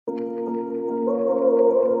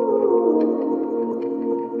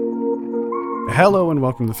Hello and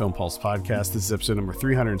welcome to the Film Pulse podcast. This is episode number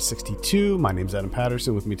 362. My name's Adam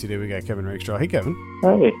Patterson. With me today we got Kevin Rakestraw. Hey, Kevin.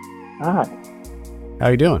 Hey. Hi. How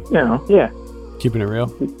you doing? Yeah. Keeping it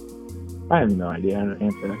real? I have no idea how to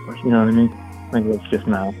answer that question. You know what I mean? I think it's just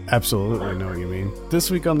now. Absolutely, I know what you mean. This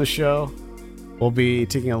week on the show, we'll be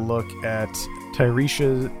taking a look at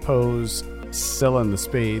Tairishia Poe's Scylla and the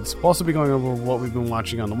Spades. We'll also be going over what we've been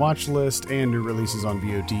watching on the watch list and new releases on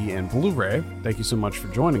VOD and Blu-ray. Thank you so much for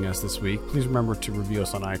joining us this week. Please remember to review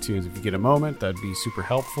us on iTunes if you get a moment. That'd be super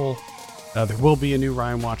helpful. There will be a new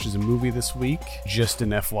Ryan Watches a Movie this week, just an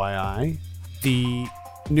FYI. The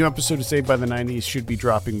new episode of Saved by the 90s should be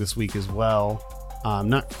dropping this week as well. I'm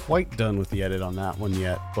not quite done with the edit on that one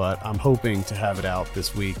yet, but I'm hoping to have it out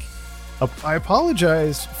this week. I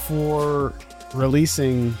apologize for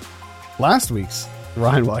releasing last week's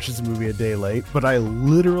Ryan Watches a Movie a day late, but I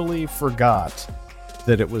literally forgot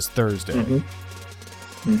that it was Thursday.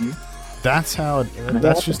 That's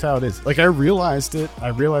just how it is. Like, I realized it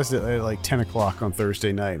at like 10 o'clock on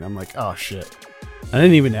Thursday night, and I'm like, oh shit. I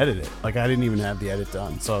didn't even edit it. Like, I didn't even have the edit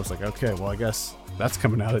done. So I was like, okay, well, I guess that's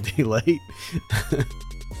coming out a day late.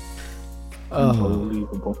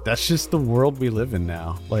 Unbelievable. That's just the world we live in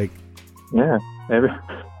now. Like, yeah.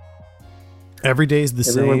 Every day's the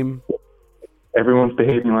same. Everyone's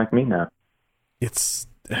behaving like me now. It's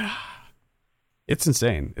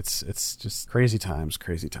insane. It's just crazy times.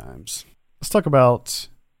 Let's talk about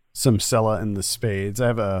some Scylla and the Spades. I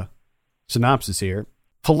have a synopsis here.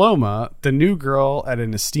 Paloma, the new girl at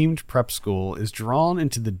an esteemed prep school, is drawn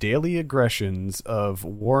into the daily aggressions of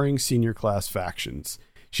warring senior class factions.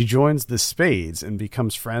 She joins the Spades and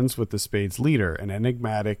becomes friends with the Spades leader, an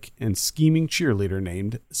enigmatic and scheming cheerleader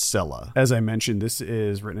named Scylla. As I mentioned, this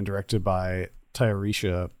is written and directed by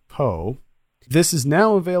Tairishia Poe. This is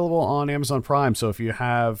now available on Amazon Prime, so if you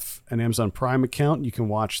have an Amazon Prime account, you can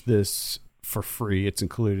watch this for free. It's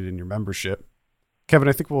included in your membership. Kevin,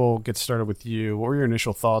 I think we'll get started with you. What were your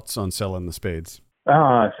initial thoughts on Scylla and the Spades?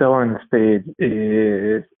 Scylla and the Spades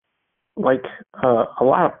is like a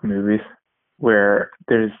lot of movies where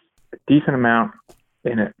there's a decent amount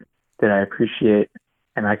in it that I appreciate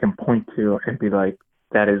and I can point to and be like,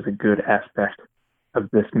 that is a good aspect of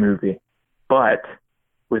this movie. But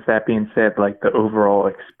with that being said, like the overall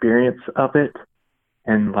experience of it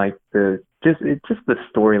and like the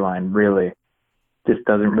storyline really just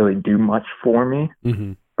doesn't really do much for me.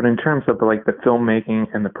 Mm-hmm. But in terms of like the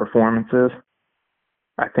filmmaking and the performances,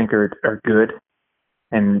 I think are good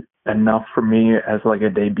and enough for me as like a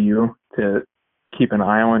debut to keep an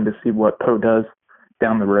eye on to see what Poe does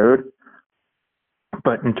down the road.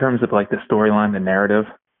 But in terms of like the storyline, the narrative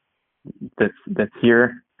that's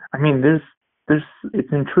here, I mean,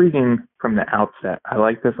 it's intriguing from the outset. I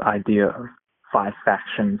like this idea of 5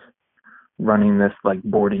 factions running this like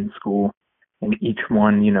boarding school, and each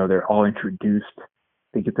one, you know, they're all introduced.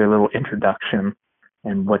 They get their little introduction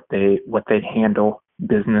and what they handle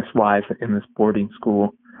business wise in this boarding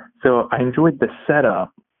school. So I enjoyed the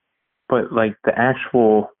setup, but like the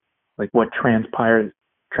actual, like what transpires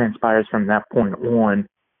from that point on,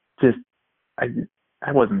 just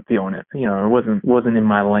I wasn't feeling it. You know, it wasn't in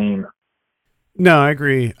my lane. No, I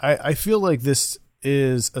agree. I feel like this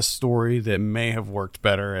is a story that may have worked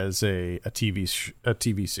better as a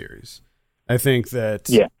TV series. I think that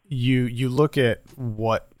you look at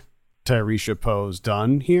what Tairishia Poe's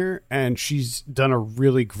done here, and she's done a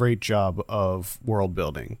really great job of world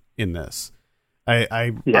building in this.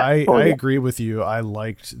 I agree with you. I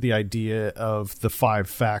liked the idea of the 5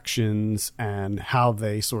 factions and how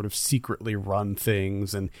they sort of secretly run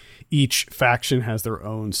things, and each faction has their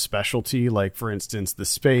own specialty. Like, for instance, the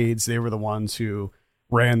Spades, they were the ones who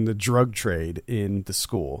ran the drug trade in the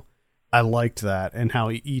school. I liked that, and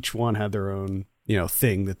how each one had their own, you know,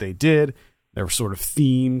 thing that they did. They were sort of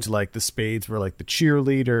themed. Like the Spades were like the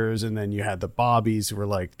cheerleaders, and then you had the Bobbies who were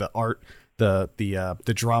like the art,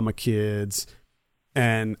 the drama kids.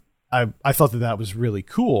 And I thought that was really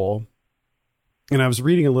cool. And I was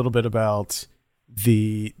reading a little bit about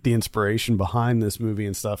the inspiration behind this movie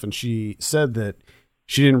and stuff, and she said that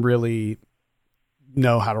she didn't really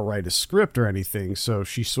know how to write a script or anything, so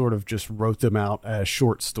she sort of just wrote them out as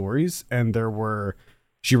short stories. And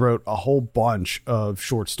she wrote a whole bunch of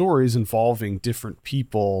short stories involving different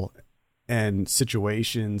people and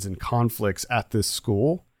situations and conflicts at this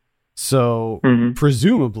school. So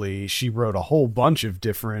presumably she wrote a whole bunch of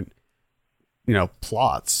different, you know,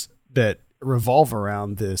 plots that revolve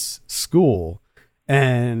around this school.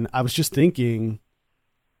 And I was just thinking,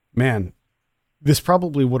 man, this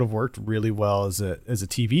probably would have worked really well as a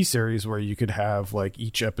TV series, where you could have like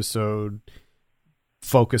each episode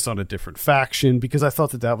focus on a different faction, because I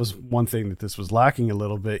thought that was one thing that this was lacking a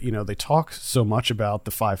little bit. You know, they talk so much about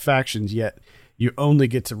the 5 factions, yet you only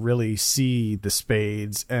get to really see the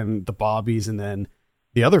Spades and the Bobbies, and then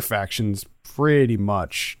the other factions pretty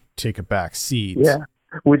much take a back seat. Yeah,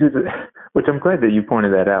 which I'm glad that you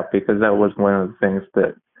pointed that out, because that was one of the things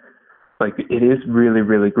that, like, it is really,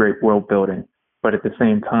 really great world building, but at the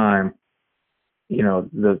same time, you know,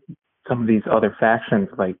 some of these other factions,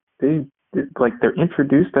 like they're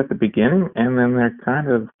introduced at the beginning, and then they're kind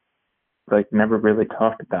of like never really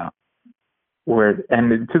talked about.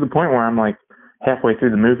 And to the point where I'm like, halfway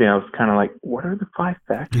through the movie, I was kind of like, what are the 5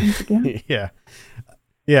 factions again? Yeah.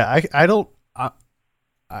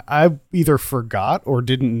 I either forgot or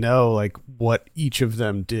didn't know like what each of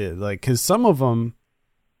them did. Like, cause some of them,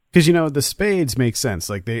 cause you know, the Spades make sense.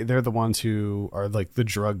 Like they're the ones who are like the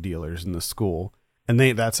drug dealers in the school, and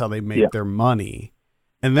that's how they make their money.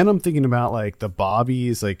 And then I'm thinking about like the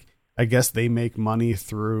Bobbies, like I guess they make money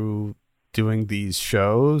through doing these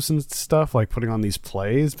shows and stuff, like putting on these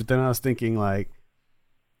plays. But then I was thinking, like,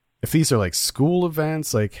 if these are like school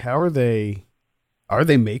events, like how are they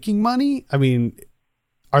making money? I mean,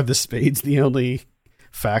 are the Spades the only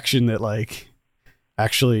faction that like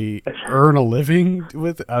actually earn a living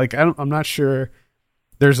with? Like, I'm not sure.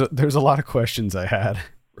 There's a lot of questions I had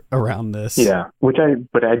around this. Yeah,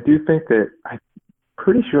 but I do think that I'm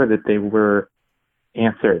pretty sure that they were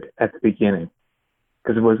answered at the beginning,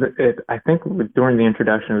 because I think during the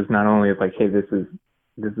introduction it was not only like, hey, this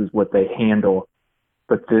is what they handle,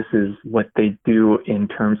 but this is what they do in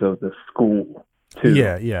terms of the school too.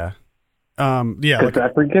 Yeah. Because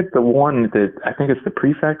I forget the one that I think it's the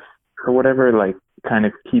prefects or whatever, like kind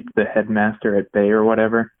of keep the headmaster at bay or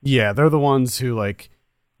whatever. Yeah, they're the ones who like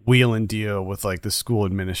wheel and deal with like the school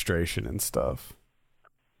administration and stuff.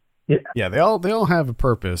 Yeah, they all have a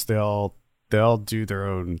purpose. They all do their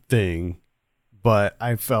own thing, but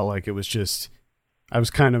I felt like it was just, I was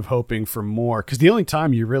kind of hoping for more, because the only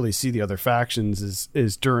time you really see the other factions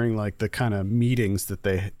is during like the kind of meetings that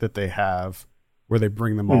they have, where they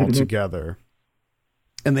bring them all together,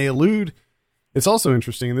 and they allude. It's also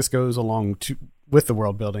interesting, and this goes along with the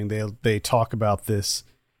world building. They talk about this,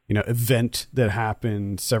 you know, event that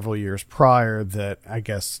happened several years prior that I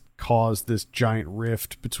guess caused this giant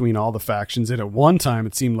rift between all the factions. And at one time,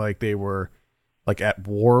 it seemed like they were like at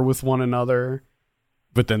war with one another,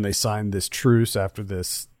 but then they signed this truce after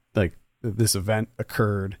this event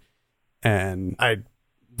occurred. And I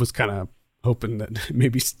was kind of hoping that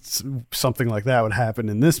maybe something like that would happen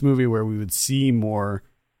in this movie, where we would see more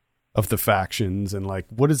of the factions and like,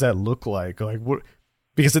 what does that look like? Like what,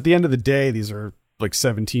 because at the end of the day, these are like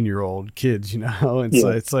 17-year-old kids, you know, and so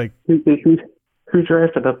it's like, who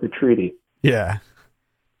drafted up the treaty? Yeah.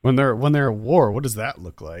 When they're at war, what does that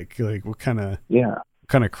look like? Like what kind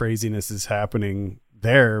of craziness is happening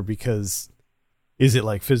there? Because is it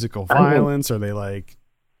like physical violence? Are they like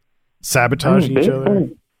sabotaging each other?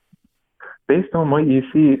 Based on what you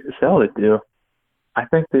see Sella do, I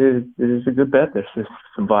think there's a good bet there's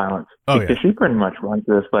some violence. Because she pretty much runs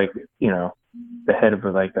this, like, you know, the head of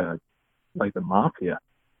like the mafia.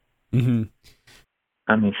 Mm-hmm.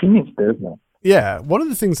 I mean, she means business. Yeah, one of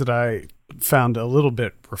the things that I found a little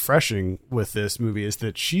bit refreshing with this movie is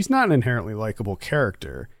that she's not an inherently likable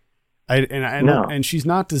character. And she's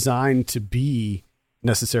not designed to be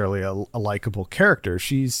necessarily a likable character.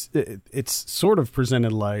 It's sort of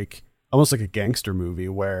presented like almost like a gangster movie,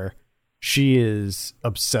 where she is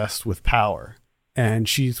obsessed with power and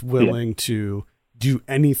she's willing to do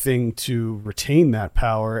anything to retain that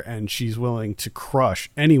power, and she's willing to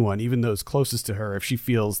crush anyone, even those closest to her, if she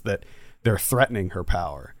feels that they're threatening her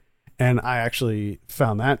power. And I actually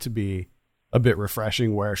found that to be a bit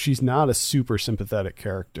refreshing, where she's not a super sympathetic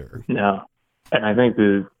character. No. And I think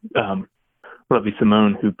the Lovie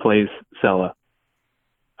Simone, who plays Sella,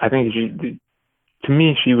 I think to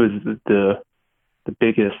me, she was the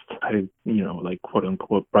biggest, like, quote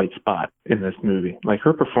unquote, bright spot in this movie. Like,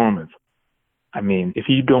 her performance. I mean, if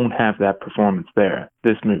you don't have that performance there,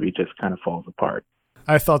 this movie just kind of falls apart.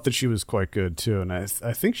 I thought that she was quite good too, and I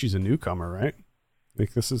think she's a newcomer, right?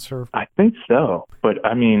 Like, this is her. I think so, but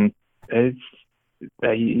I mean, it's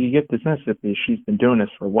you get the sense that she's been doing this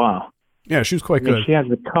for a while. Yeah, she was quite good. She has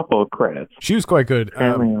a couple of credits. She was quite good.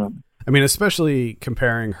 I mean, especially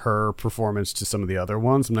comparing her performance to some of the other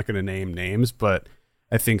ones. I'm not going to name names, but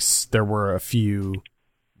I think there were a few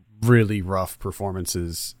really rough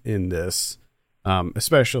performances in this,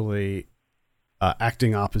 especially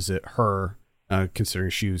acting opposite her, considering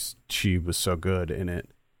she was so good in it.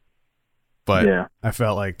 But yeah. I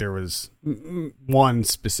felt like there was one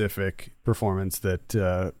specific performance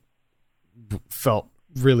that felt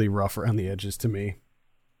really rough around the edges to me.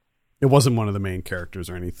 It wasn't one of the main characters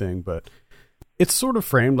or anything, but it's sort of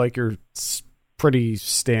framed like your pretty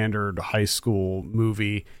standard high school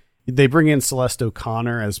movie. They bring in Celeste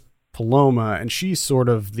O'Connor as Paloma, and she's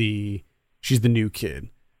the new kid.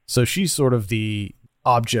 So she's sort of the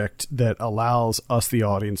object that allows us, the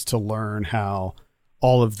audience, to learn how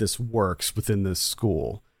all of this works within this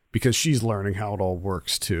school, because she's learning how it all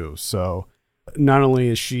works too. So not only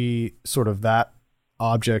is she sort of that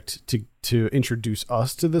object to introduce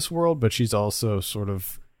us to this world, but she's also sort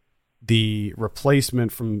of the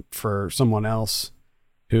replacement for someone else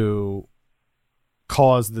who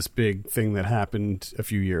caused this big thing that happened a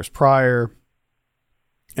few years prior.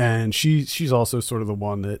 And she's also sort of the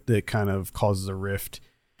one that kind of causes a rift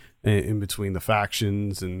in between the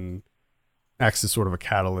factions and acts as sort of a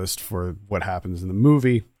catalyst for what happens in the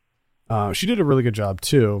movie. She did a really good job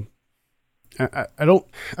too. I felt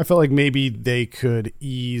like maybe they could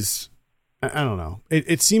ease. I don't know.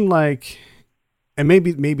 It seemed like, and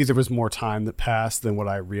maybe there was more time that passed than what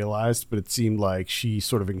I realized, but it seemed like she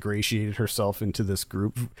sort of ingratiated herself into this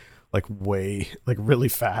group really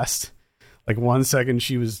fast. Like 1 second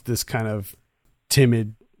she was this kind of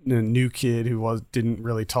timid new kid who didn't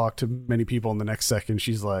really talk to many people, and the next second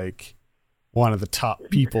she's like one of the top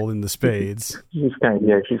people in the Spades. She's kind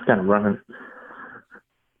of running.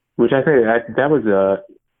 Which I think that was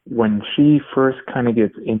when she first kind of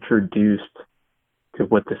gets introduced to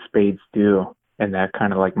what the Spades do, and that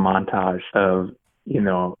kind of like montage of,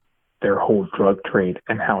 their whole drug trade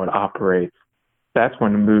and how it operates. That's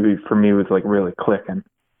when the movie for me was like really clicking.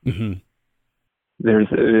 Mm-hmm. There's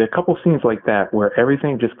a couple scenes like that where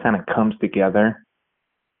everything just kind of comes together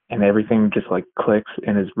and everything just like clicks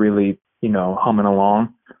and is really, humming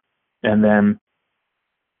along. And then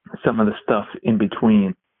some of the stuff in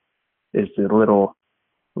between is a little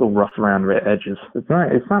rough around the edges. It's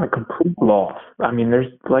not a complete loss. I mean,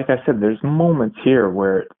 there's, like I said, there's moments here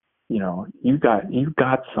where, you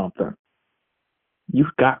got something.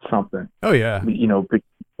 You've got something. Oh yeah.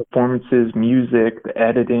 Performances, music, the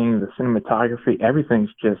editing, the cinematography, everything's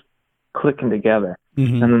just clicking together.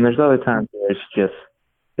 Mm-hmm. And then there's other times where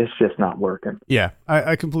it's just not working. Yeah,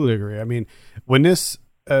 I completely agree. I mean, when this,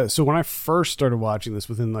 so when I first started watching this,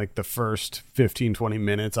 within like the first 15, 20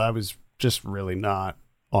 minutes, I was just really not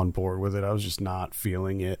on board with it. I was just not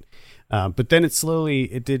feeling it. But then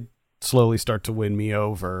it did slowly start to win me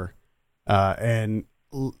over. And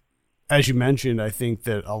as you mentioned, I think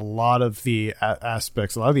that a lot of the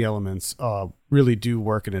aspects, a lot of the elements really do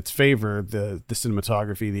work in its favor. The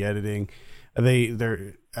cinematography, the editing,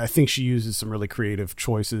 I think she uses some really creative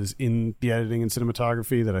choices in the editing and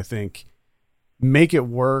cinematography that I think make it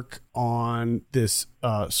work on this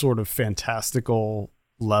sort of fantastical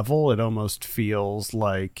level. It almost feels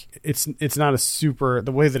like it's not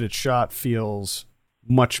the way that it's shot feels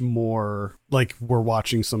much more like we're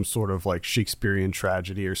watching some sort of like Shakespearean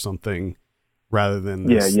tragedy or something, rather than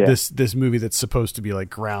this movie that's supposed to be like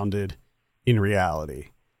grounded in reality.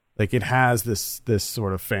 Like it has this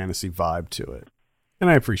sort of fantasy vibe to it, and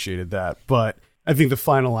I appreciated that. But I think the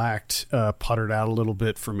final act puttered out a little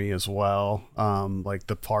bit for me as well. Like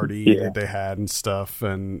the party that they had and stuff,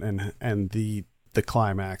 and the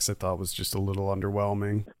climax I thought was just a little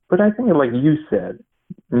underwhelming. But I think, like you said,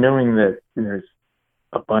 knowing that there's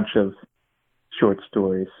a bunch of short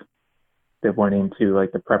stories that went into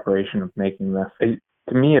like the preparation of making this,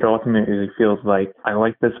 to me it ultimately feels like I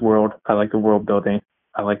like this world. I like the world building.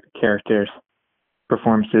 I like the characters.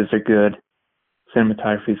 Performances are good.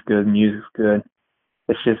 Cinematography is good. Music's good.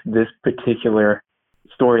 It's just this particular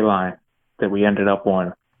storyline that we ended up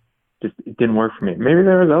on. Just it didn't work for me. Maybe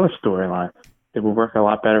there was other storylines that would work a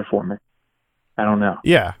lot better for me. I don't know.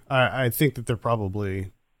 Yeah, I think that there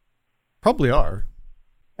probably are.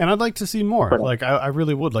 And I'd like to see more. Like, I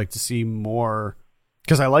really would like to see more,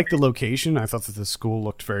 because I like the location. I thought that the school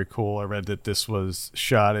looked very cool. I read that this was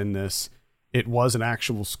shot in it was an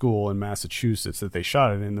actual school in Massachusetts that they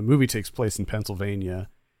shot it in. The movie takes place in Pennsylvania,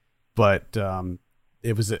 but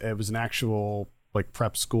it was an actual like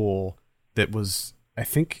prep school that was, I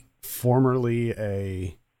think, formerly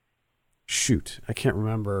I can't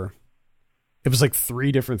remember. It was like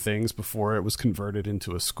 3 different things before it was converted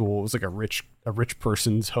into a school. It was like a rich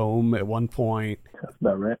person's home at one point. That's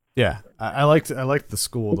about right. Yeah, I liked the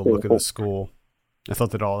school, the look of the school. I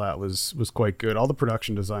thought that all that was quite good. All the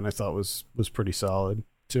production design I thought was pretty solid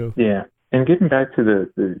too. Yeah, and getting back to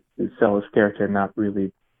the Celes character not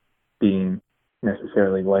really being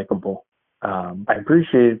necessarily likable, I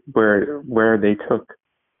appreciate where they took,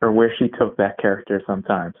 or where she took that character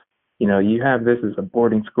sometimes. You have this as a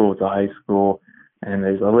boarding school, it's a high school, and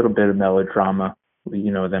there's a little bit of melodrama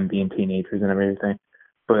them being teenagers and everything.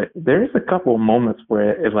 But there's a couple of moments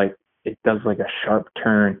where it does like a sharp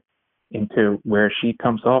turn into where she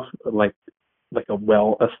comes off like a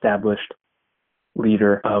well-established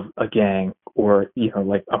leader of a gang or,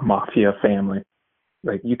 like a mafia family.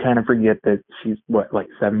 Like, you kind of forget that she's, like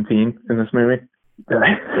 17 in this movie?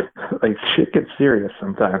 Like, shit gets serious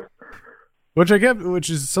sometimes. Which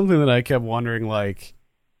is something that I kept wondering, like,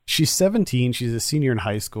 she's 17, she's a senior in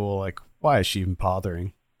high school, like, why is she even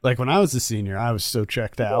bothering? Like, when I was a senior, I was so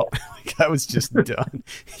checked out. Like, I was just done.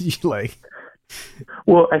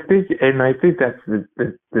 Well, I think that's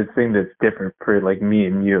the thing that's different for, like, me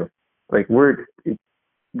and you. Like, we're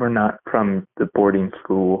not from the boarding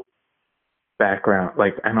school background.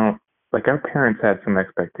 Like, our parents had some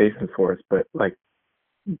expectations for us, but, like,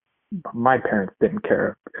 my parents didn't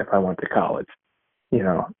care if I went to college.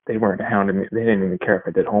 They weren't hounding me. They didn't even care if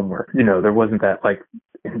I did homework. There wasn't that, like,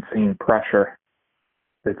 insane pressure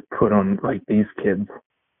that's put on, like, these kids,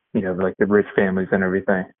 like the rich families and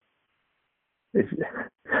everything. It's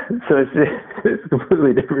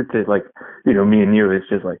completely different to, like, me and you. It's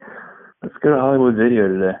just like, let's go to Hollywood Video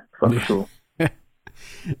today. Fuck school.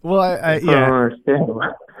 Well, I don't understand.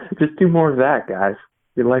 Just do more of that, guys.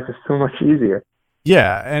 Your life is so much easier.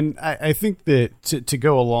 Yeah, and I think that to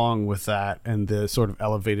go along with that and the sort of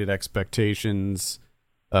elevated expectations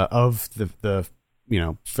of the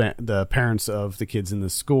parents of the kids in the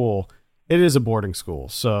school, it is a boarding school.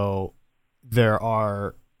 So there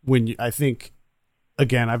are I think,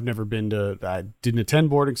 again, I didn't attend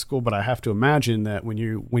boarding school, but I have to imagine that when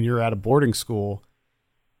you're at a boarding school,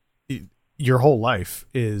 your whole life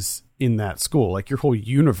is in that school. Like, your whole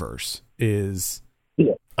universe is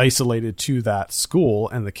isolated to that school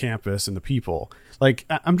and the campus and the people. Like,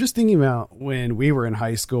 I'm just thinking about when we were in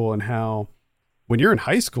high school and how when you're in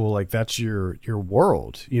high school, like, that's your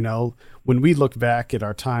world. When we look back at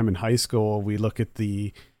our time in high school, we look at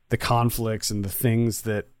the conflicts and the things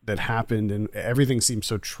that happened, and everything seems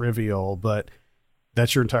so trivial, but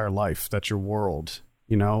that's your entire life. That's your world.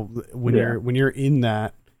 When you're in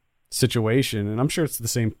that situation, and I'm sure it's the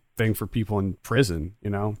same thing for people in prison,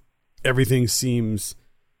 everything seems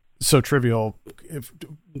so trivial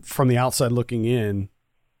from the outside looking in,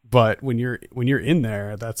 but when you're in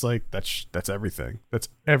there, that's everything. That's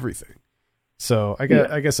everything. So I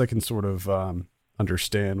guess I can sort of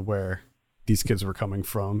understand where these kids were coming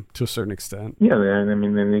from to a certain extent. Yeah, I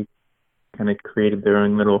mean, they kind of created their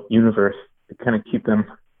own little universe to kind of keep them,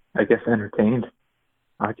 I guess, entertained,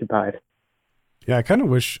 occupied. Yeah, I kind of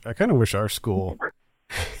wish our school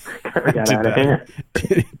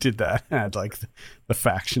did that. Had like the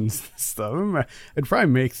factions and stuff. It'd probably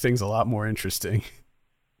make things a lot more interesting.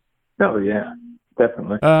 Oh yeah,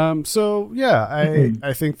 definitely. So yeah,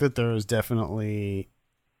 I think that there's definitely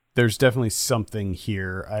something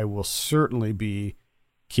here. I will certainly be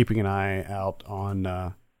keeping an eye out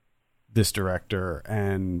on this director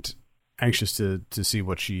and anxious to see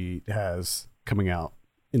what she has coming out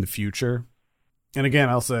in the future. And again,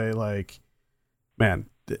 I'll say, like, man,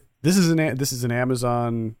 this is an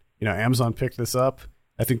Amazon. Amazon picked this up.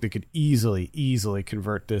 I think they could easily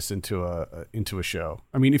convert this into a show.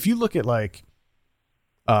 I mean, if you look at like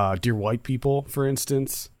Dear White People, for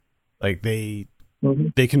instance, like they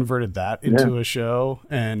converted that into a show,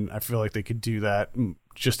 and I feel like they could do that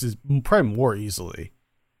just as probably more easily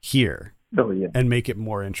here. Oh yeah, and make it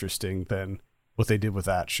more interesting than what they did with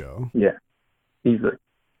that show. Yeah, easily.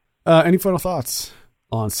 Any final thoughts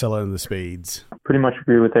on Selah and the Spades? I pretty much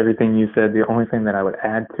agree with everything you said. The only thing that I would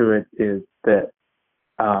add to it is that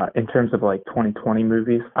in terms of like 2020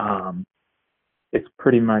 movies, it's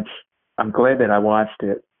pretty much, I'm glad that I watched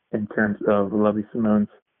it in terms of Lovie Simone's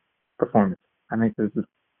performance. I think this is,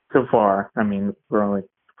 so far, I mean, we're only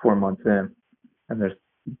 4 months in, and there's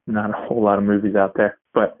not a whole lot of movies out there,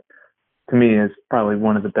 but to me, it's probably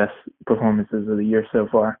one of the best performances of the year so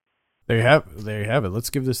far. There you have it. Let's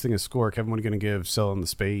give this thing a score. Kevin, what are you going to give Selah and the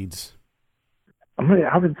Spades?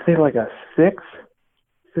 I would say like a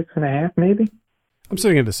 6.5 maybe. I'm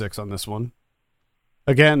sitting at a 6 on this one.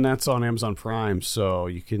 Again, that's on Amazon Prime, so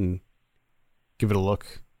you can give it a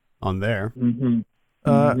look on there.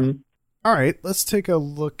 All right, let's take a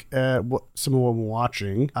look at some of what I'm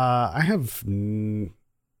watching. I have no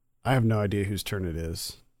idea whose turn it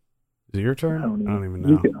is. Is it your turn? I don't even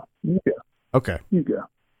know. You go. Okay. You go.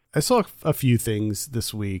 I saw a few things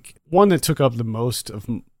this week. One that took up the most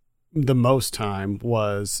time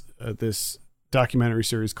was this documentary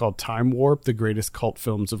series called Time Warp: The Greatest Cult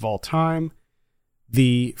Films of All Time.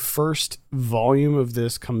 The first volume of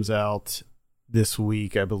this comes out this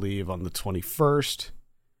week, I believe, on the 21st.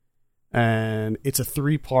 and it's a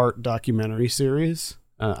 3-part documentary series.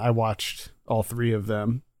 I watched all 3 of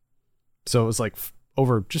them, so it was like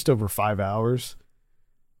just over 5 hours.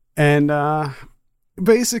 And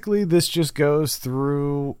basically, this just goes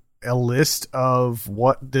through a list of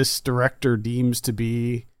what this director deems to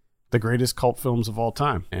be the greatest cult films of all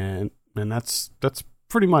time, and that's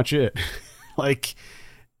pretty much it. Like,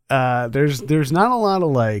 there's not a lot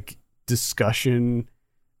of like discussion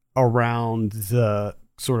around the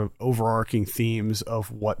sort of overarching themes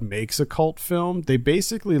of what makes a cult film. They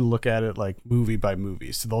basically look at it like movie by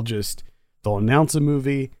movie. So they'll announce a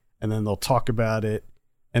movie, and then they'll talk about it,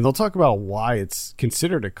 and they'll talk about why it's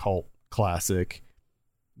considered a cult classic.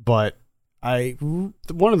 But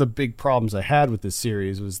one of the big problems I had with this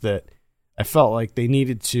series was that I felt like they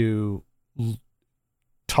needed to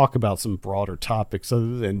talk about some broader topics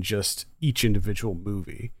other than just each individual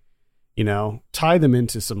movie, tie them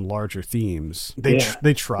into some larger themes.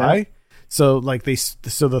 They try. Yeah. So like the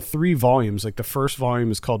 3 volumes, like the first volume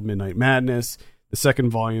is called Midnight Madness. The second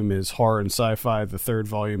volume is horror and sci-fi. The third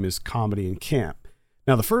volume is comedy and camp.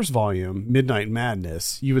 Now, the first volume, Midnight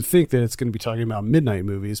Madness, you would think that it's going to be talking about midnight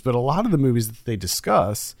movies, but a lot of the movies that they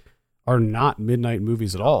discuss are not midnight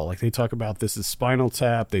movies at all. Like, they talk about This Is Spinal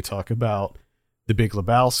Tap. They talk about The Big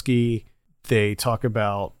Lebowski. They talk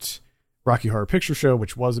about Rocky Horror Picture Show,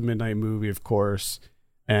 which was a midnight movie, of course,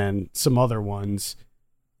 and some other ones.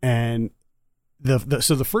 And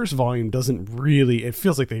so the first volume doesn't really, it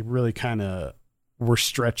feels like they really kind of were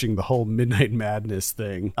stretching the whole Midnight Madness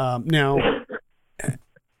thing. Now,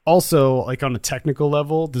 also, like on a technical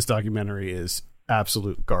level, this documentary is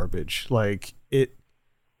absolute garbage. Like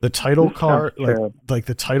the title card, like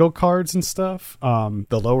the title cards and stuff,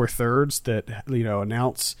 the lower thirds that,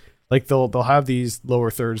 announce, like they'll have these lower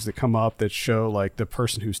thirds that come up that show like the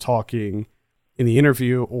person who's talking in the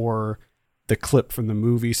interview or the clip from the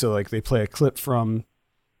movie. So like they play a clip from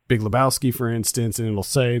Big Lebowski, for instance, and it'll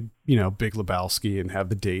say, Big Lebowski and have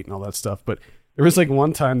the date and all that stuff. But there was like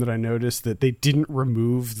one time that I noticed that they didn't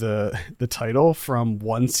remove the title from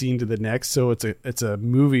one scene to the next. So it's a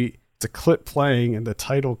movie, it's a clip playing, and the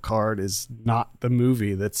title card is not the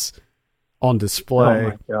movie that's on display. Oh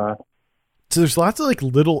my God. So there's lots of like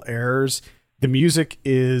little errors. The music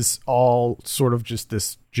is all sort of just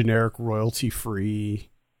this generic royalty-free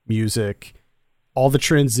music. All the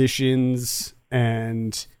transitions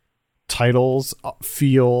and titles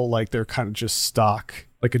feel like they're kind of just stock,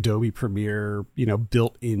 like Adobe Premiere,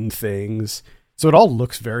 built-in things. So it all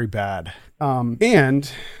looks very bad.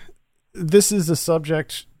 And this is a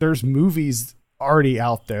subject, there's movies already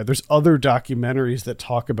out there. There's other documentaries that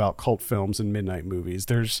talk about cult films and midnight movies.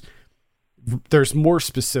 There's more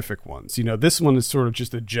specific ones. This one is sort of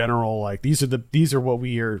just a general, like, these are what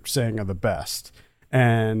we are saying are the best.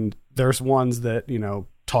 And there's ones that,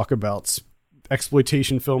 talk about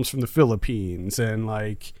exploitation films from the Philippines, and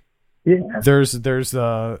like, there's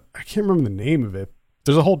I can't remember the name of it.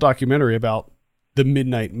 There's a whole documentary about the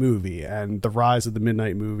midnight movie and the rise of the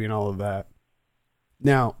midnight movie and all of that.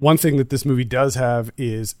 Now, one thing that this movie does have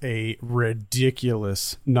is a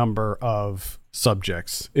ridiculous number of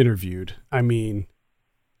subjects interviewed. I mean,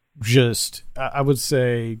 I would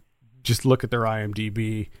say just look at their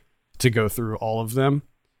IMDb to go through all of them,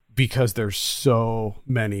 because there's so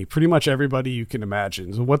many, pretty much everybody you can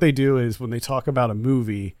imagine. So what they do is when they talk about a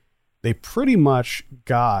movie, they pretty much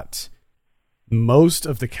got most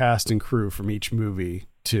of the cast and crew from each movie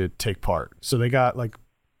to take part. So they got, like,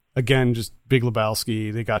 again, just Big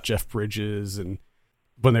Lebowski, they got Jeff Bridges, and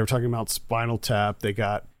when they were talking about Spinal Tap, they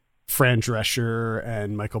got Fran Drescher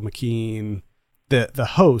and Michael McKean, the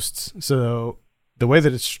hosts. So the way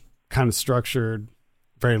that it's kind of structured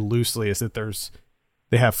very loosely is that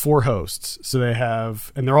they have 4 hosts. So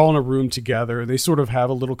and they're all in a room together. They sort of have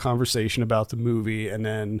a little conversation about the movie, and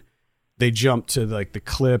then they jump to like the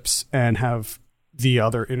clips and have the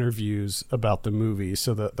other interviews about the movie.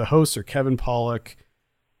 So the hosts are Kevin Pollak,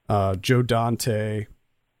 Joe Dante,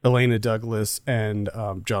 Elena Douglas, and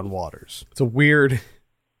John Waters. It's a weird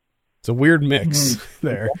mix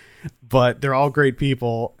there, but they're all great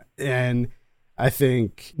people. And I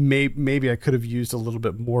think maybe I could have used a little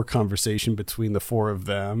bit more conversation between the 4 of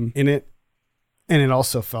them in it. And it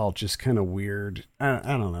also felt just kind of weird.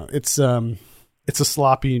 I don't know. It's a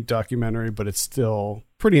sloppy documentary, but it's still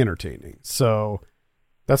pretty entertaining. So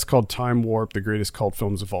that's called Time Warp, the greatest cult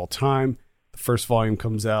films of all time. The first volume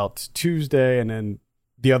comes out Tuesday, and then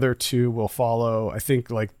the other 2 will follow. I think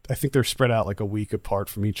they're spread out like a week apart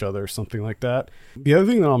from each other, something like that. The other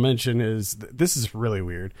thing that I'll mention is this is really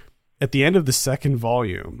weird. At the end of the second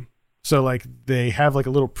volume, so like they have like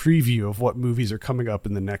a little preview of what movies are coming up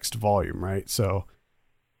in the next volume, right? So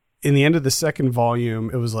in the end of the second volume,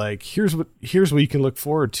 it was like, here's what you can look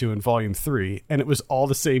forward to in volume 3. And it was all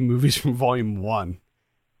the same movies from volume 1.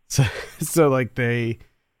 So like they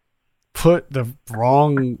put the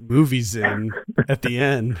wrong movies in at the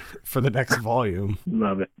end for the next volume.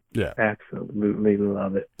 Love it. Yeah. Absolutely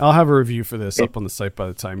love it. I'll have a review for this up on the site by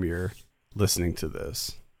the time you're listening to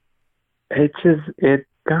this. It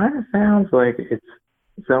kind of sounds like it's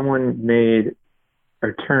someone made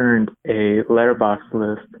or turned a letterbox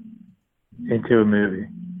list into a movie,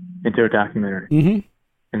 into a documentary,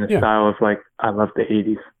 in the style of like I Love the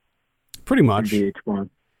 80s. Pretty much. VH1.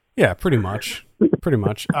 Yeah, pretty much. Pretty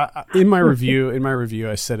much. In my review,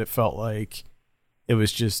 I said it felt like it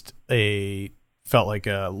was just felt like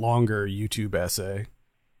a longer YouTube essay,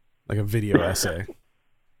 like a video essay.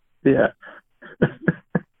 Yeah.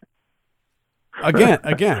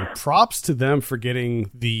 Again, props to them for getting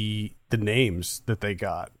the names that they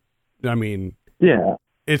got. I mean, yeah,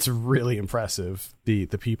 it's really impressive the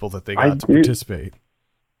people that they got to participate.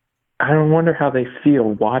 I don't wonder how they feel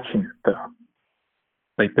watching it though.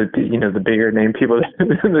 Like the bigger name people,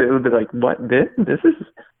 they'll be like, "What? This is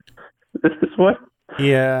what?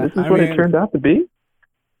 Yeah, this is what it turned out to be."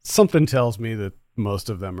 Something tells me that most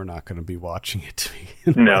of them are not going to be watching it.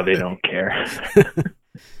 No, they don't care.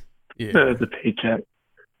 Yeah, it's a paycheck.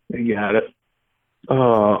 They got it.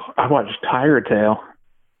 Oh, I watched Tiger Tail.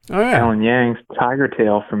 Oh yeah, Alan Yang's Tiger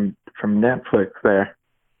Tail from Netflix. There.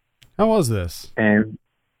 How was this? And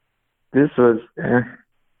this was.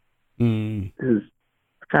 This is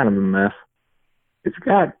kind of a mess. It's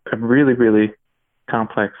got a really, really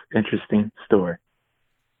complex, interesting story.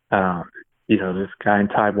 This guy in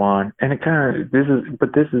Taiwan, and this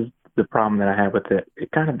is the problem that I have with it.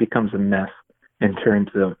 It kind of becomes a mess in terms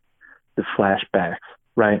of the flashbacks,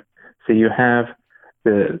 right? So you have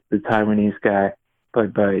the Taiwanese guy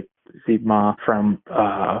played by Steve Ma from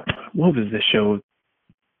what was the show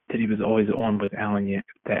that he was always on with Alan Yang,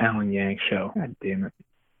 the Alan Yang show? God damn it.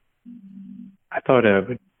 I thought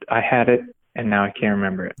I had it, and now I can't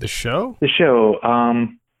remember it. The show? The show,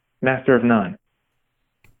 Master of None.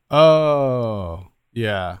 Oh,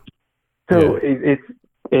 yeah. So yeah.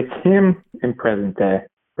 It's him in present day,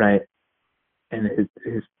 right? And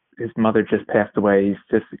his mother just passed away.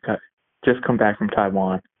 He's just come back from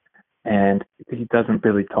Taiwan, and he doesn't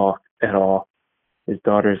really talk at all. His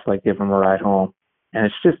daughter's like giving him a ride home, and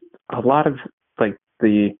it's just a lot of like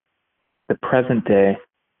the present day.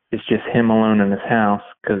 It's just him alone in his house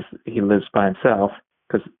because he lives by himself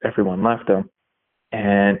because everyone left him.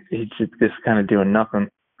 And he's just kind of doing nothing.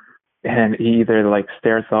 And he either like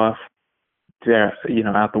stares off there,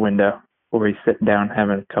 out the window, or he's sitting down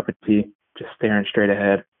having a cup of tea, just staring straight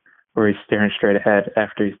ahead, or he's staring straight ahead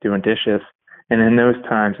after he's doing dishes. And in those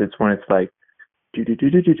times, it's when it's like,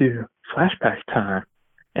 flashback time.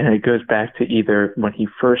 And it goes back to either when he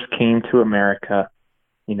first came to America,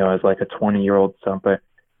 as like a 20-year-old something,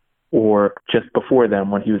 or just before then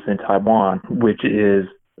when he was in Taiwan, which is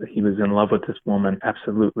he was in love with this woman,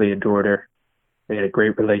 absolutely adored her. They had a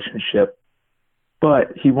great relationship.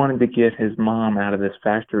 But he wanted to get his mom out of this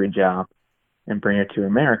factory job and bring her to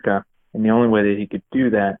America. And the only way that he could do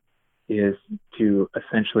that is to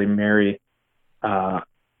essentially marry the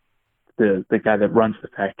guy that runs the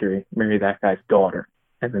factory, marry that guy's daughter.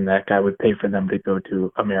 And then that guy would pay for them to go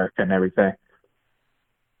to America and everything.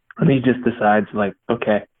 And he just decides like,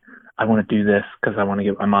 okay, I want to do this because I want to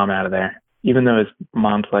get my mom out of there. Even though his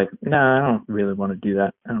mom's like, no, I don't really want to do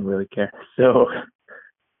that. I don't really care. So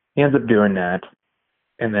he ends up doing that.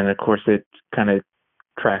 And then, of course, it kind of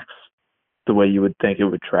tracks the way you would think it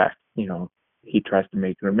would track. He tries to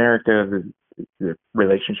make it in America. The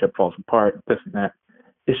relationship falls apart, this and that.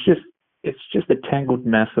 It's just a tangled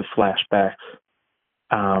mess of flashbacks,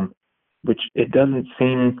 which it doesn't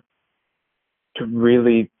seem to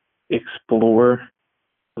really explore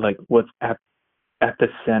like what's at the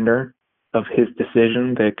center of his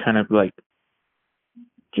decision that kind of like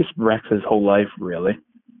just wrecks his whole life really,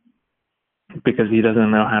 because he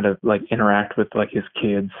doesn't know how to like interact with like his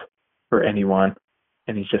kids or anyone,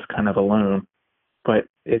 and he's just kind of alone. But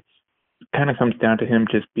it's kind of comes down to him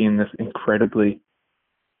just being this incredibly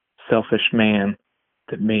selfish man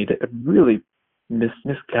that made a really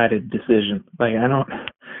misguided decision. Like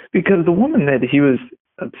because the woman that he was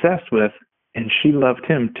obsessed with, and she loved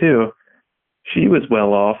him too, she was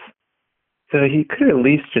well off. So he could at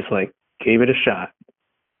least just like gave it a shot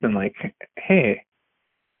and like, hey,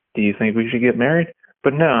 do you think we should get married?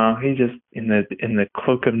 But no, he just in the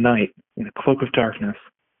cloak of night, in the cloak of darkness,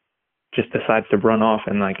 just decides to run off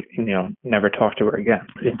and like, never talk to her again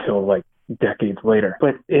until like decades later.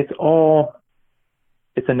 But it's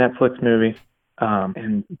a Netflix movie.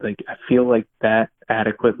 And like, I feel like that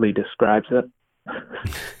adequately describes it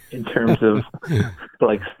in terms of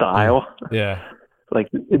like style. Yeah. Like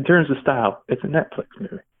in terms of style, it's a Netflix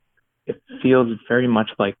movie. It feels very much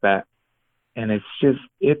like that. And it's just,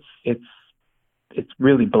 it's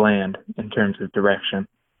really bland in terms of direction.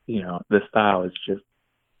 You know, the style is just,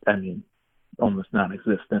 I mean, almost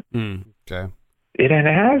non-existent. Okay. It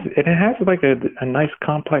has like a nice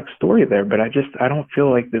complex story there, but I don't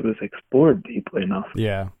feel like it was explored deeply enough.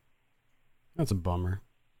 Yeah. That's a bummer.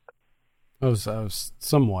 I was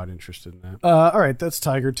somewhat interested in that. All right, that's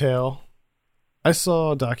Tiger Tail. I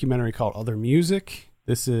saw a documentary called Other Music.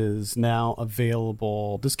 This is now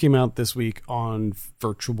available. This came out this week on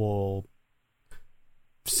virtual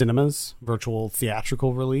cinemas, virtual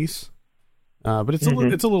theatrical release. But it's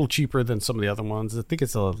it's a little cheaper than some of the other ones. I think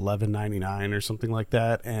it's $11.99 or something like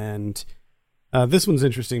that. And this one's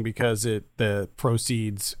interesting because the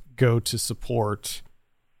proceeds go to support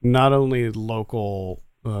not only local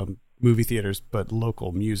movie theaters but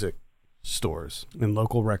local music stores and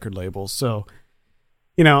local record labels. So,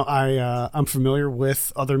 you know, I'm familiar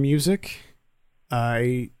with Other Music.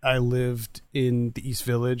 I lived in the East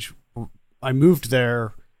Village. I moved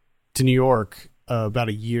there to New York about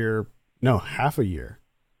half a year,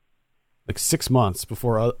 like 6 months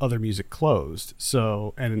before Other Music closed.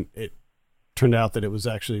 So, and it turned out that it was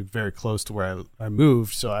actually very close to where I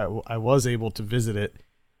moved. So I was able to visit it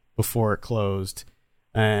before it closed.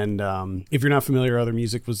 And if you're not familiar, Other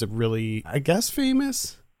Music was a really, I guess,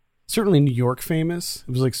 famous, certainly New York famous.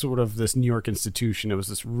 It was like sort of this New York institution. It was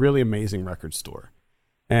this really amazing record store.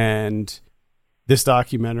 And this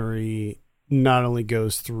documentary not only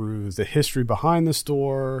goes through the history behind the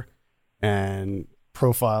store and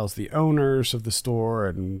profiles the owners of the store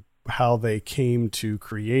and how they came to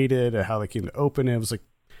create it and how they came to open it. It was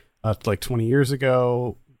like 20 years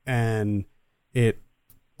ago. And it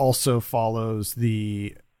also follows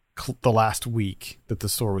the last week that the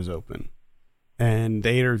store was open. And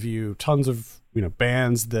they interview tons of, you know,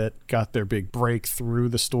 bands that got their big break through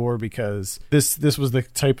the store, because this was the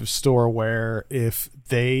type of store where if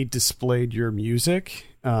they displayed your music,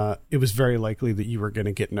 it was very likely that you were going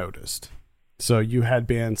to get noticed. So you had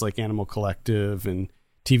bands like Animal Collective and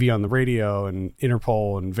TV on the Radio and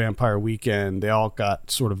Interpol and Vampire Weekend. They all got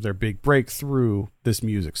sort of their big break through this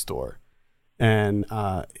music store. And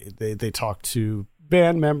they talked to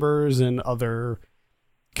band members and other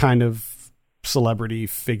kind of celebrity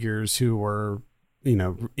figures who were, you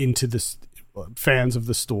know, into this, fans of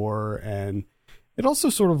the store. And it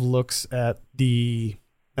also sort of looks at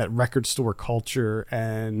record store culture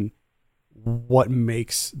and what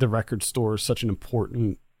makes the record store such an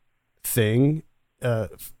important thing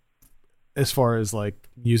as far as like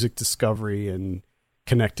music discovery and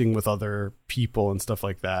connecting with other people and stuff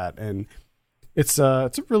like that. And it's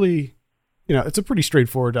a really, you know, it's a pretty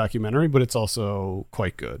straightforward documentary, but it's also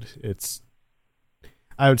quite good.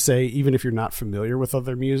 I would say, even if you're not familiar with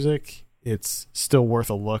Other Music, it's still worth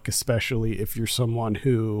a look, especially if you're someone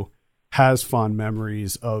who has fond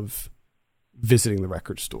memories of visiting the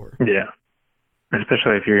record store. Yeah.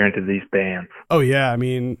 Especially if you're into these bands. Oh, yeah. I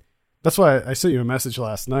mean, that's why I sent you a message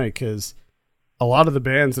last night, because a lot of the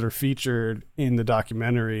bands that are featured in the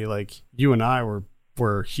documentary, like you and I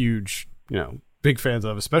were huge, you know, big fans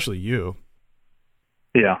of, especially you.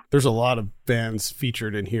 Yeah. There's a lot of bands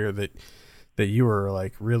featured in here that you were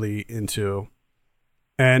like really into.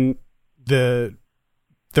 And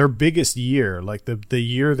their biggest year, like the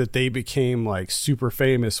year that they became like super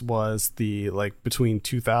famous, was the like between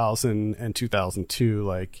 2000 and 2002,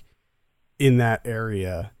 like in that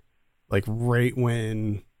area, like right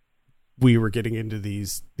when we were getting into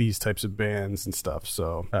these types of bands and stuff.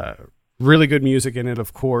 So really good music in it,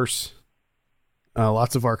 of course.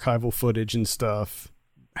 Lots of archival footage and stuff.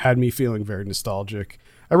 Had me feeling very nostalgic.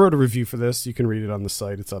 I wrote a review for this. You can read it on the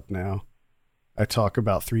site. It's up now. I talk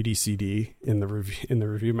about 3D CD in the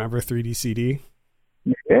review. Remember 3D CD?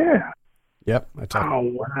 Yeah. Yep. Oh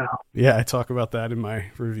wow. Yeah, I talk about that in my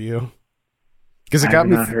review because it got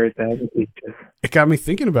me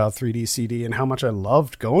thinking about 3D CD and how much I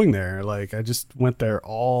loved going there. Like I just went there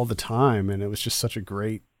all the time, and it was just such a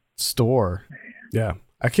great store. Yeah,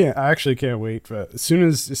 I actually can't wait for as soon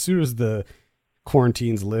as the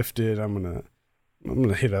quarantine's lifted. I'm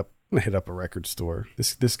gonna hit up a record store.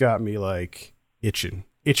 This got me like itching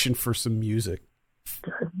for some music.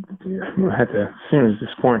 I'm gonna have to, as soon as this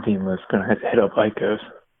quarantine lifts, gonna have to hit up Icos.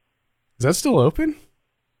 Is that still open?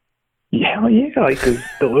 Yeah, Icos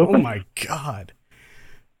still open. Oh my god,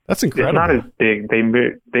 that's incredible. It's not as big.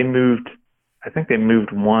 They moved. I think they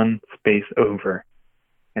moved one space over,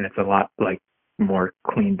 and it's a lot like more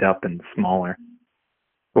cleaned up and smaller.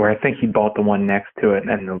 Or I think he bought the one next to it,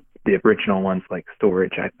 and the original one's like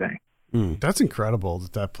storage, I think. That's incredible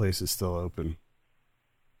that place is still open.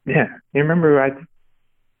 Yeah. You remember I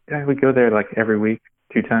would go there like every week,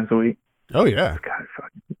 2 times a week. Oh, yeah.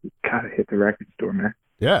 Gotta hit the record store, man.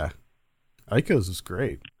 Yeah. Iko's is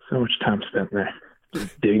great. So much time spent there.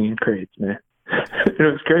 Just digging crates, man. It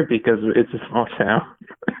was great because it's a small town.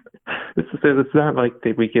 It's not like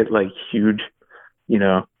we get like huge,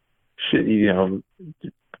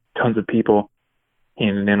 tons of people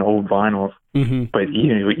handing in old vinyls. Mm-hmm. But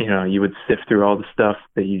you would sift through all the stuff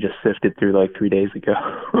that you just sifted through like 3 days ago.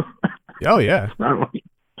 Oh yeah.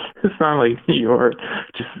 It's not like you're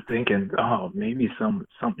just thinking, oh, maybe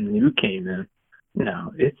something new came in.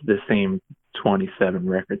 No, it's the same 27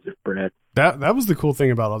 records of bread. That was the cool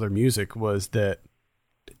thing about other music, was that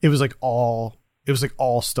it was like all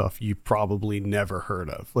stuff you probably never heard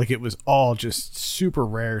of. Like, it was all just super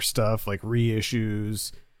rare stuff, like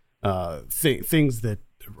reissues, things that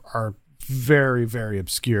are very, very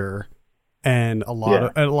obscure, and a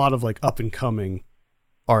lot of like up and coming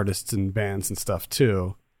artists and bands and stuff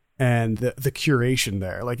too. And the curation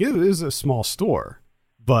there, like, it is a small store,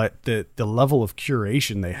 but the level of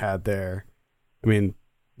curation they had there, I mean,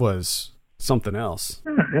 was something else.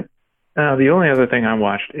 The only other thing I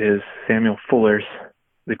watched is Samuel Fuller's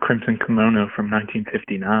The Crimson Kimono from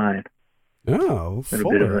 1959. Oh, a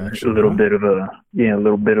little bit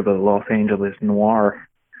of a Los Angeles noir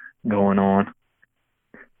going on.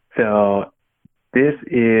 So this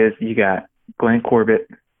is, you got Glenn Corbett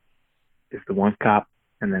is the one cop,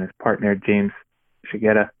 and then his partner James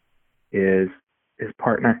Shigeta is his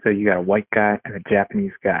partner. So you got a white guy and a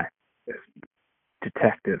Japanese guy as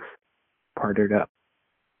detectives partnered up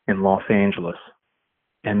in Los Angeles.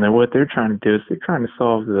 And then what they're trying to do is they're trying to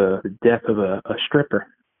solve the death of a stripper,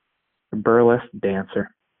 a burlesque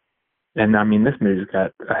dancer. And I mean, this movie's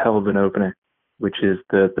got a hell of an opening, which is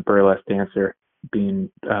the burlesque dancer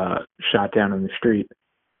being shot down in the street,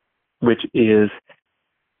 which is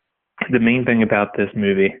the main thing about this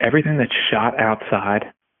movie. Everything that's shot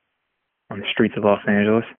outside on the streets of Los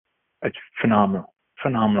Angeles, it's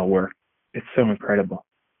phenomenal work. It's so incredible.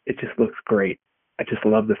 It just looks great. I just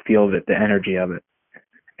love the feel of it, the energy of it.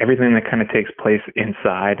 Everything that kind of takes place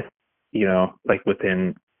inside, like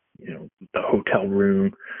within, the hotel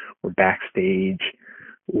room or backstage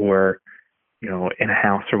or, in a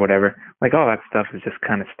house or whatever, like all that stuff is just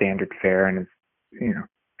kind of standard fare, and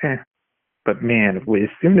it's, But man, as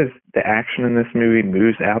soon as the action in this movie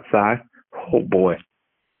moves outside, oh boy,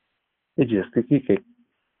 it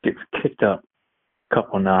gets kicked up a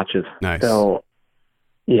couple notches. Nice. So,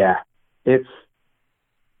 yeah, it's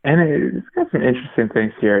got some interesting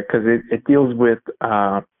things here, because it deals with,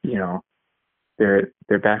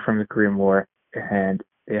 they're back from the Korean War, and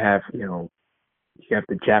they have, you have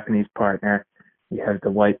the Japanese partner, you have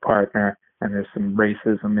the white partner, and there's some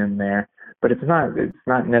racism in there. But it's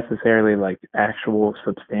not necessarily like actual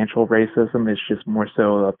substantial racism. It's just more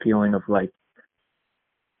so a feeling of like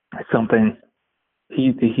something.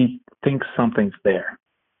 He thinks something's there.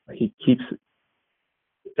 He keeps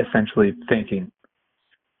essentially thinking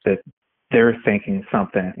that they're thinking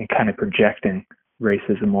something and kind of projecting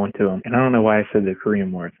racism onto him. And I don't know why I said the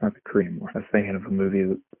Korean War. It's not the Korean War. I was thinking of a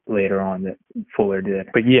movie later on that Fuller did.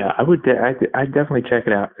 But yeah, I'd definitely check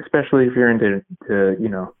it out, especially if you're into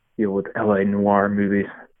deal with LA noir movies.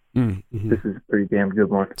 Mm-hmm. This is a pretty damn good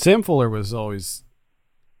one. Sam Fuller was always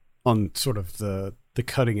on sort of the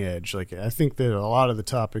cutting edge. Like, I think that a lot of the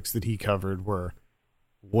topics that he covered were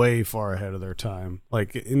way far ahead of their time.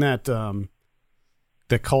 Like in that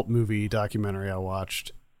the cult movie documentary I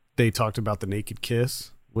watched, they talked about The Naked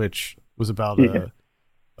Kiss, which was about a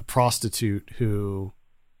prostitute who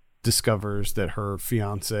discovers that her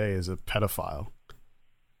fiance is a pedophile.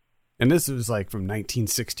 And this was like from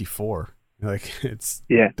 1964. Like, it's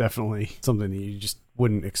definitely something that you just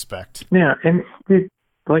wouldn't expect. Yeah, and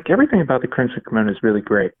like everything about the Crimson Kimono is really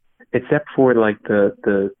great, except for like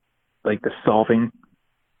the solving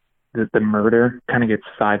the murder kind of gets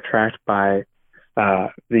sidetracked by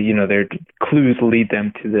their clues lead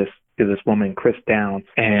them to this woman, Chris Downs,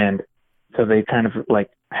 and so they kind of like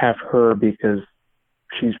have her because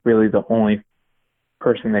she's really the only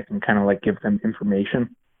person that can kind of like give them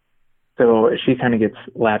information. So she kind of gets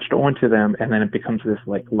latched onto them, and then it becomes this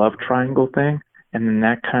like love triangle thing, and then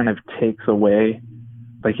that kind of takes away,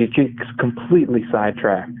 like it gets completely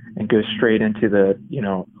sidetracked and goes straight into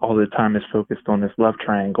all the time is focused on this love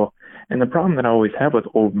triangle. And the problem that I always have with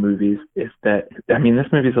old movies is that, I mean,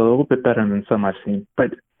 this movie's a little bit better than some I've seen,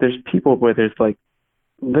 but there's people where there's like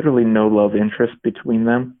literally no love interest between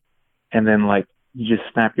them, and then like you just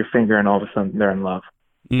snap your finger and all of a sudden they're in love.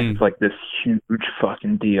 And it's like this huge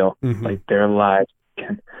fucking deal. Like their lives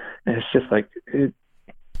and it's just like it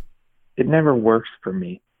never works for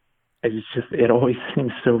me. It's just, it always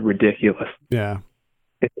seems so ridiculous. Yeah.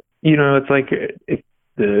 It's like if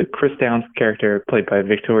the Chris Downs character played by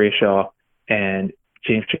Victoria Shaw and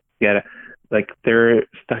James Chicketta, like they're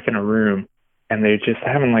stuck in a room and they're just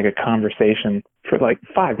having like a conversation for like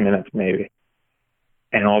 5 minutes maybe.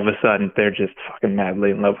 And all of a sudden they're just fucking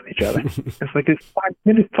madly in love with each other. It's like this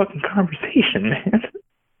 5-minute fucking conversation, man.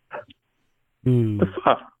 The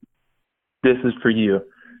fuck? This is for you.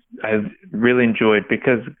 I really enjoyed,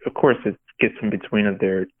 because of course it gets in between of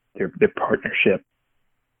their partnership.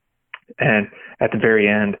 And at the very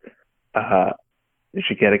end, you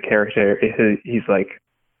should get a character. He's like,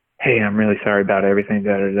 "Hey, I'm really sorry about everything."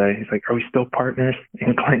 Da, da, da. He's like, "Are we still partners?"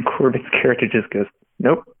 And Glenn Corbin's character just goes,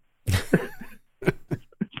 "Nope."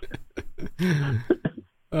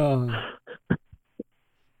 All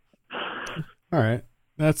right,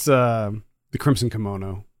 that's the Crimson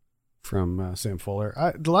Kimono from Sam Fuller.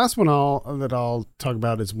 The last one that I'll talk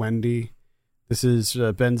about is Wendy. This is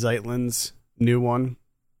Ben Zeitlin's new one.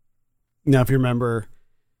 Now, if you remember,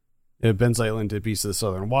 Ben Zeitlin did Beasts of the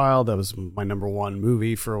Southern Wild. That was my number one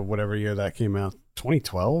movie for whatever year that came out.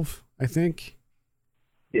 2012, I think.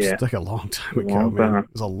 Yeah. It's like a long time ago, man.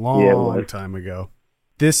 It was a long time ago.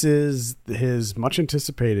 This is his much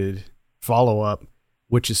anticipated follow-up,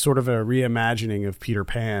 which is sort of a reimagining of Peter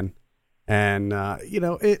Pan. And,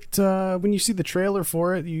 when you see the trailer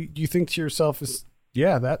for it, you think to yourself,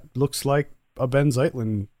 that looks like a Ben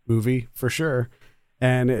Zeitlin movie for sure.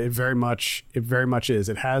 And it very much is.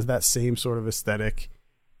 It has that same sort of aesthetic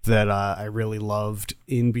that I really loved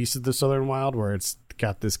in Beasts of the Southern Wild, where it's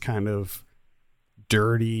got this kind of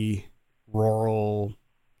dirty, rural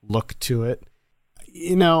look to it.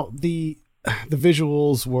 The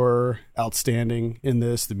visuals were outstanding in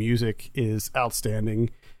this. The music is outstanding.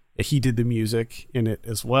 He did the music in it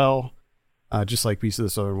as well, just like Beasts of the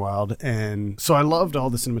Southern Wild. And so I loved all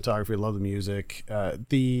the cinematography. I love the music.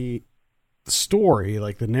 The story,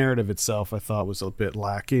 like the narrative itself, I thought was a bit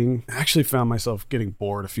lacking. I actually found myself getting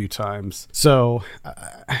bored a few times. So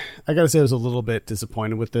I gotta say I was a little bit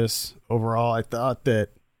disappointed with this overall. I thought that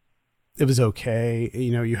it was okay.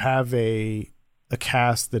 You have a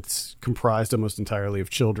cast that's comprised almost entirely of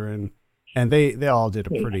children, and they all did a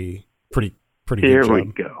pretty good job. Here we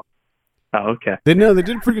go. Oh, okay. They did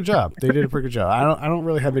a pretty good job. I don't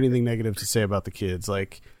really have anything negative to say about the kids.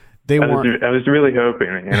 Like, I was really hoping,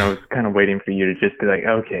 and I was kind of waiting for you to just be like,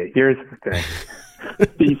 okay, here's the thing.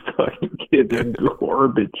 These fucking kids are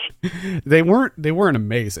garbage. They weren't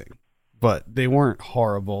amazing, but they weren't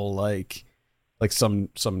horrible like some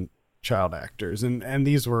child actors, and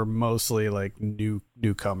these were mostly like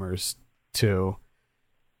newcomers too.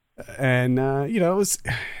 And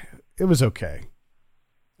it was okay.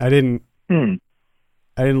 I didn't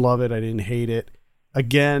love it. I didn't hate it.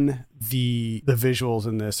 Again, the visuals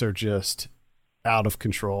in this are just out of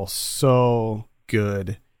control. So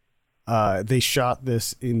good. They shot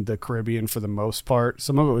this in the Caribbean for the most part.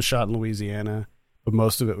 Some of it was shot in Louisiana, but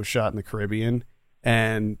most of it was shot in the Caribbean.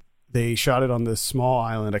 And they shot it on this small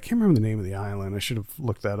island. I can't remember the name of the island. I should have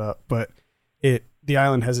looked that up. But the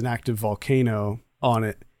island has an active volcano on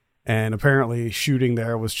it. And apparently shooting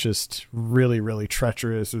there was just really, really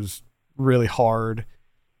treacherous. It was really hard.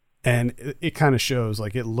 And it kind of shows,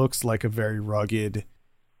 like, it looks like a very rugged,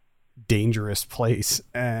 dangerous place.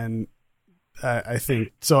 And I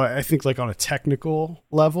think like on a technical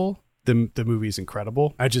level, the movie's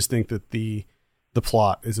incredible. I just think that the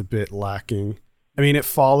plot is a bit lacking. I mean, it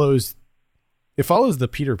follows the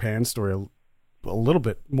Peter Pan story a little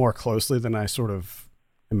bit more closely than I sort of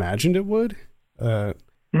imagined it would.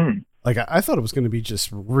 Like I thought it was going to be just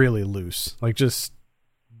really loose, like just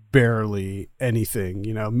barely anything,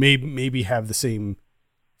 maybe have the same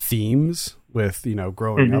themes with,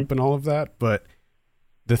 growing up and all of that, but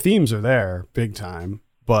the themes are there big time,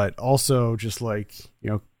 but also just like,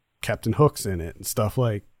 Captain Hook's in it and stuff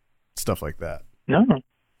like that. No.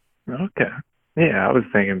 Okay. Yeah, I was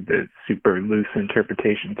thinking the super loose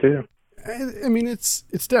interpretation too. I mean, it's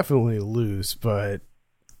definitely loose, but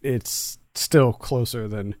it's still closer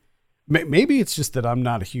than, maybe it's just that I'm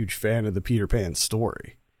not a huge fan of the Peter Pan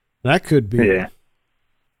story. That could be. Yeah.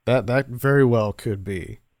 That very well could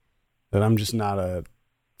be that I'm just not a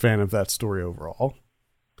fan of that story overall.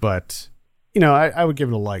 But, I would give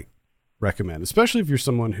it a light recommend, especially if you're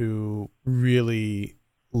someone who really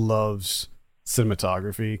loves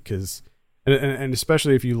cinematography, because and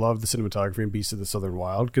especially if you love the cinematography in Beasts of the Southern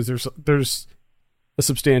Wild, because there's a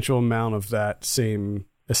substantial amount of that same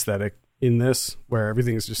aesthetic in this, where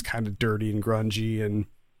everything is just kind of dirty and grungy, and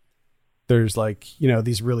there's like, you know,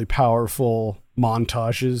 these really powerful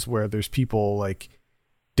montages where there's people like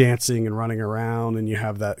dancing and running around, and you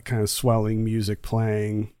have that kind of swelling music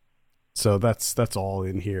playing. So that's all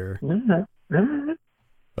in here.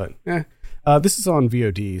 But this is on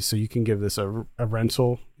VOD, so you can give this a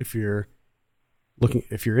rental if you're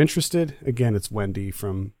interested. Again, it's Wendy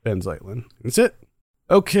from Ben Zeitlin. That's it.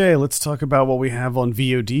 Okay, let's talk about what we have on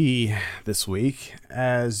VOD this week.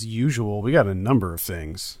 As usual, we got a number of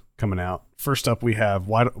things coming out. First up, we have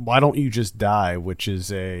Why Don't You Just Die, which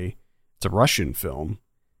is it's a Russian film.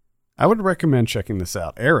 I would recommend checking this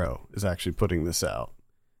out. Arrow is actually putting this out.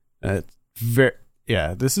 This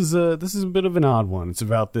is a bit of an odd one. It's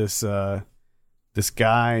about this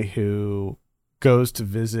guy who goes to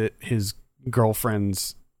visit his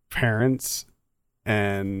girlfriend's parents,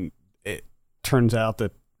 and it turns out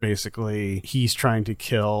that basically he's trying to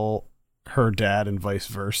kill her dad and vice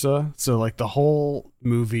versa. So like the whole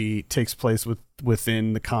movie takes place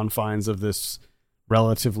within the confines of this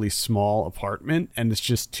relatively small apartment, and it's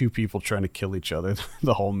just two people trying to kill each other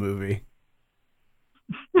the whole movie.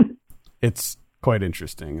 It's quite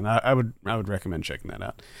interesting, and I would recommend checking that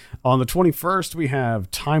out. On the 21st, we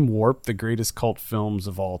have Time Warp, the greatest cult films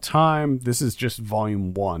of all time. This is just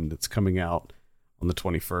volume 1 that's coming out on the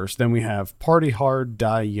 21st. Then we have Party Hard,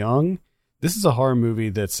 Die Young. This is a horror movie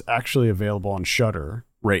that's actually available on Shudder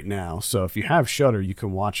right now. So if you have Shudder, you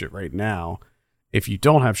can watch it right now. If you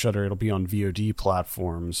don't have Shudder, it'll be on VOD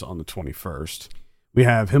platforms on the 21st. We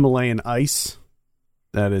have Himalayan Ice.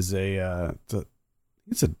 That is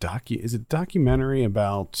it's a documentary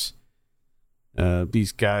about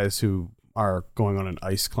these guys who are going on an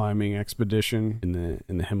ice climbing expedition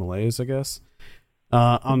in the Himalayas, I guess.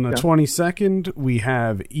 On the 22nd, we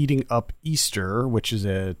have Eating Up Easter, which is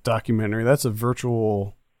a documentary. That's a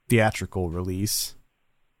virtual theatrical release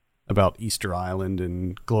about Easter Island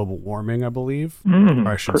and global warming, I believe. Or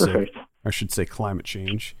I should say climate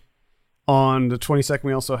change. On the 22nd,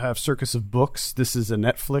 we also have Circus of Books. This is a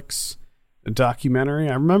Netflix documentary.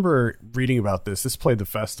 I remember reading about this. This played the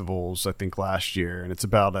festivals, I think, last year, and it's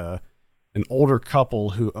about an older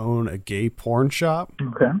couple who own a gay porn shop.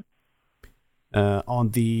 Okay.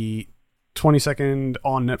 On the 22nd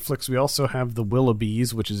on Netflix, we also have The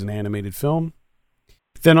Willoughbys, which is an animated film.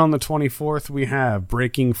 Then on the 24th, we have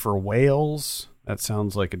Breaking for Whales. That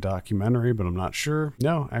sounds like a documentary, but I'm not sure.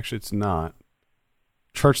 No, actually, it's not.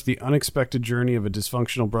 Charts the unexpected journey of a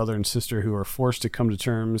dysfunctional brother and sister who are forced to come to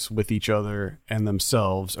terms with each other and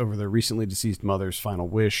themselves over their recently deceased mother's final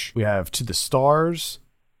wish. We have To the Stars,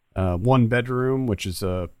 One Bedroom, which is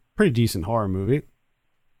a pretty decent horror movie.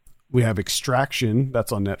 We have Extraction,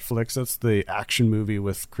 that's on Netflix. That's the action movie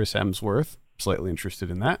with Chris Hemsworth. Slightly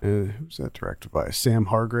interested in that. Who's that directed by? Sam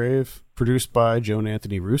Hargrave. Produced by Joan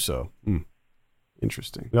Anthony Russo.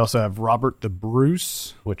 Interesting. We also have Robert the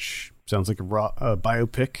Bruce, which sounds like a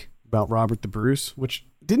biopic about Robert the Bruce. Which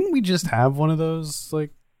didn't we just have one of those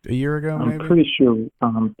like a year ago? Maybe. I'm pretty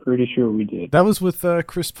sure we did. That was with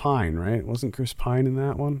Chris Pine, right? Wasn't Chris Pine in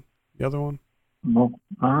that one? The other one? No,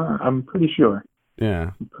 I'm pretty sure.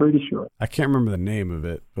 Yeah, I'm pretty sure. I can't remember the name of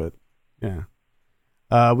it, but yeah.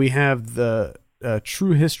 We have the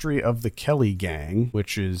True History of the Kelly Gang,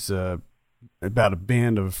 which is about a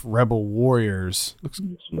band of rebel warriors. Looks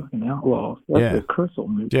fucking outlaws. That's a Crystal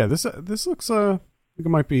movie. Yeah, this looks I think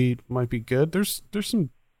it might be good. There's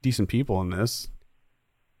some decent people in this.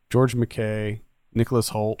 George McKay, Nicholas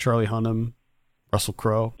Hoult, Charlie Hunnam, Russell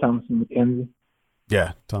Crowe, Thomasin McKenzie.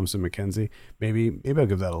 Yeah, Thomasin McKenzie. Maybe I'll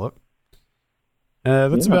give that a look.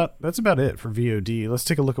 That's about it for VOD. Let's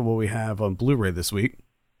take a look at what we have on Blu-ray this week.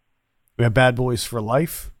 We have Bad Boys for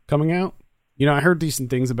Life coming out. You know, I heard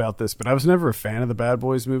decent things about this, but I was never a fan of the Bad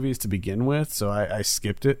Boys movies to begin with, so I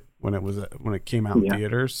skipped it when it came out in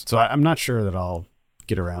theaters. So I'm not sure that I'll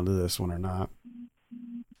get around to this one or not.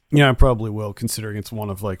 Yeah, I probably will, considering it's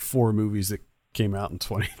one of like 4 movies that came out in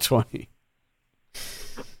 2020.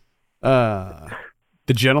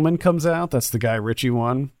 The Gentleman comes out. That's the Guy Ritchie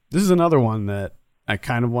one. This is another one that I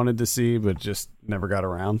kind of wanted to see, but just never got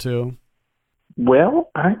around to.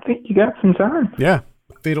 Well, I think you got some time. Yeah.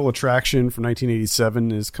 Fatal Attraction from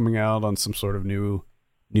 1987 is coming out on some sort of new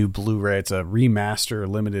Blu-ray. It's a remaster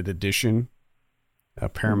limited edition.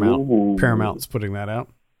 Paramount's putting that out.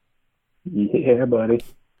 Yeah, buddy.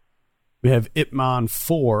 We have Ip Man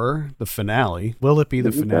 4, the finale. Will it be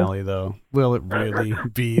the finale, though? Will it really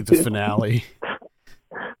be the finale?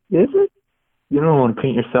 Is it? You don't want to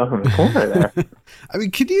paint yourself in the corner there. I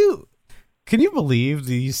mean, can you believe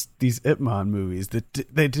these Ip Man movies that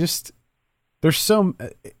they just There's some.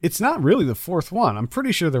 It's not really the fourth one. I'm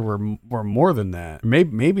pretty sure there were more than that.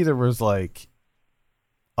 Maybe there was like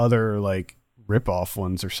other like rip-off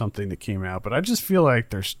ones or something that came out. But I just feel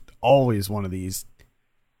like there's always one of these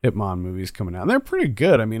Ip Man movies coming out. And they're pretty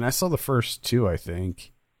good. I mean, I saw the first two, I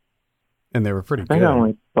think, and they were pretty good. I think I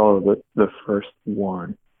only saw the first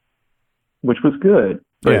one, which was good.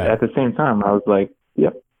 But at the same time, I was like,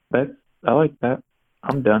 "Yep, I like that.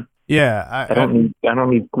 I'm done." Yeah, I don't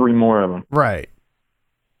need 3 more of them. Right.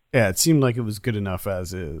 Yeah, it seemed like it was good enough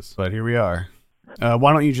as is, but here we are.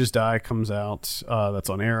 Why Don't You Just Die comes out. That's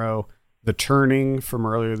on Arrow. The Turning from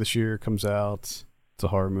earlier this year comes out. It's a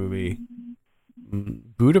horror movie.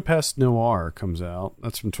 Budapest Noir comes out.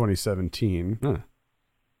 That's from 2017.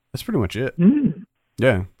 That's pretty much it.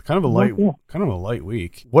 Yeah, kind of a light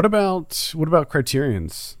week. What about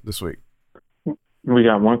Criterion's this week? We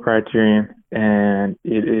got one Criterion, and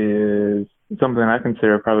it is something I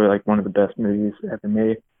consider probably like one of the best movies ever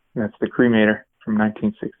made. And that's The Cremator from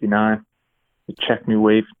 1969. The Czech New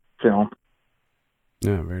Wave film.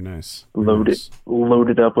 Yeah, very nice.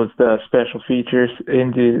 Loaded up with special features.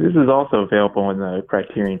 And this is also available on the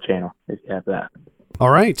Criterion channel if you have that.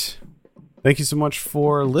 All right. Thank you so much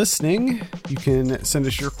for listening. You can send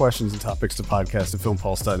us your questions and topics to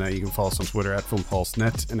podcast@filmpulse.net. You can follow us on Twitter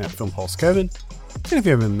 @filmpulsenet and @filmpulsekevin. And if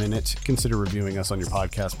you have a minute, consider reviewing us on your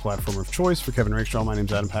podcast platform of choice. For Kevin Rakestraw, my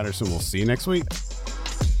name's Adam Patterson. We'll see you next week.